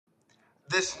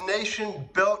This nation,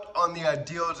 built on the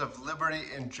ideals of liberty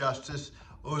and justice,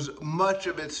 owes much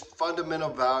of its fundamental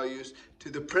values to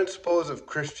the principles of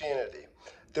Christianity.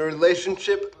 The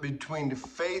relationship between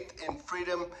faith and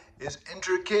freedom is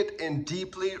intricate and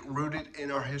deeply rooted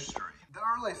in our history. The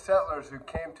early settlers who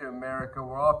came to America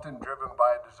were often driven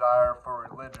by a desire for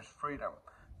religious freedom.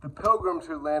 The Pilgrims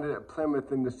who landed at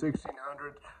Plymouth in the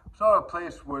 1600s sought a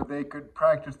place where they could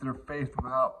practice their faith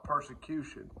without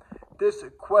persecution. This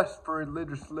quest for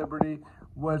religious liberty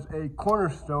was a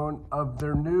cornerstone of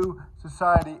their new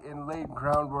society and laid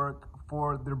groundwork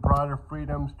for the broader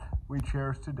freedoms we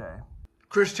cherish today.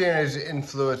 Christianity's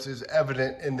influence is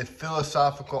evident in the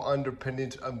philosophical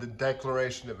underpinnings of the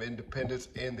Declaration of Independence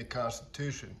and the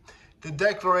Constitution. The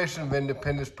Declaration of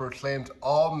Independence proclaims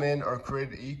all men are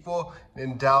created equal and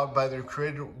endowed by their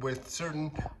Creator with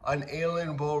certain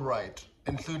unalienable rights,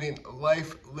 including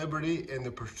life, liberty, and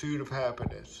the pursuit of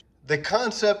happiness. The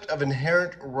concept of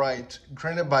inherent rights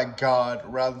granted by God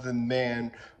rather than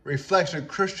man reflects a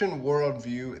Christian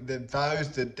worldview that values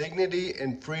the dignity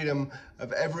and freedom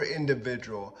of every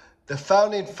individual. The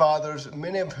Founding Fathers,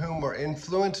 many of whom were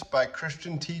influenced by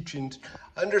Christian teachings,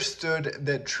 understood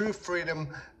that true freedom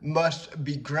must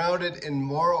be grounded in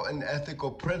moral and ethical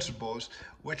principles,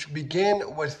 which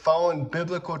begin with following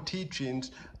biblical teachings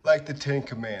like the Ten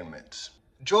Commandments.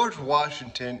 George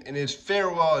Washington, in his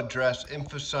farewell address,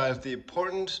 emphasized the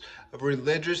importance of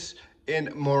religious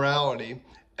and morality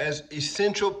as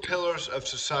essential pillars of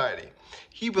society.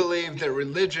 He believed that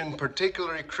religion,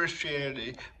 particularly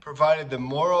Christianity, provided the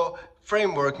moral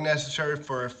framework necessary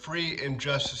for a free and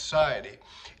just society.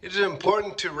 It is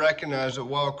important to recognize that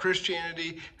while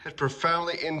Christianity has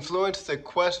profoundly influenced the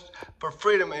quest for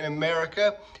freedom in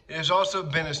America, it has also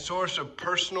been a source of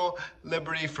personal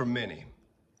liberty for many.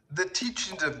 The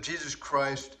teachings of Jesus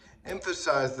Christ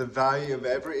emphasize the value of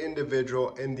every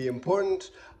individual and the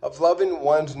importance of loving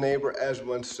one's neighbor as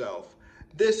oneself.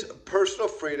 This personal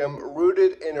freedom,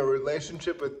 rooted in a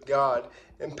relationship with God,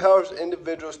 empowers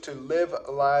individuals to live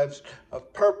lives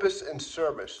of purpose and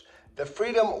service. The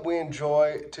freedom we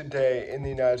enjoy today in the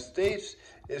United States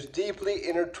is deeply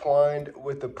intertwined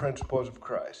with the principles of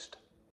Christ.